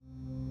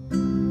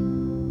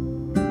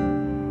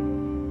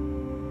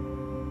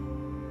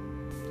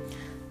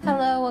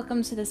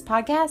welcome to this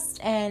podcast,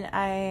 and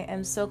I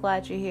am so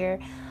glad you're here.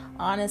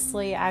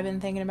 Honestly, I've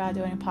been thinking about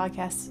doing a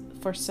podcast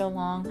for so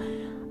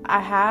long. I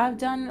have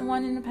done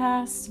one in the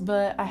past,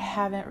 but I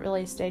haven't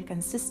really stayed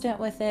consistent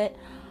with it.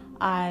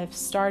 I've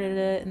started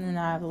it and then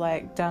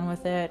I've done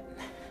with it,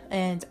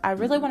 and I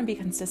really want to be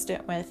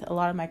consistent with a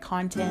lot of my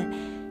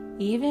content,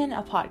 even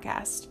a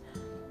podcast.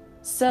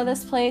 So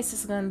this place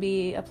is going to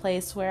be a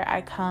place where I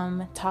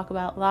come talk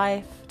about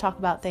life, talk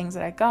about things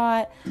that I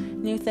got,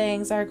 new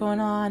things that are going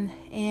on,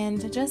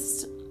 and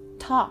just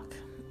talk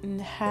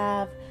and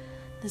have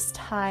this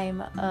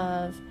time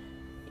of,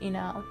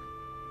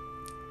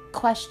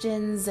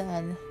 questions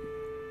and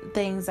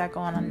things that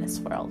go on in this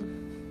world.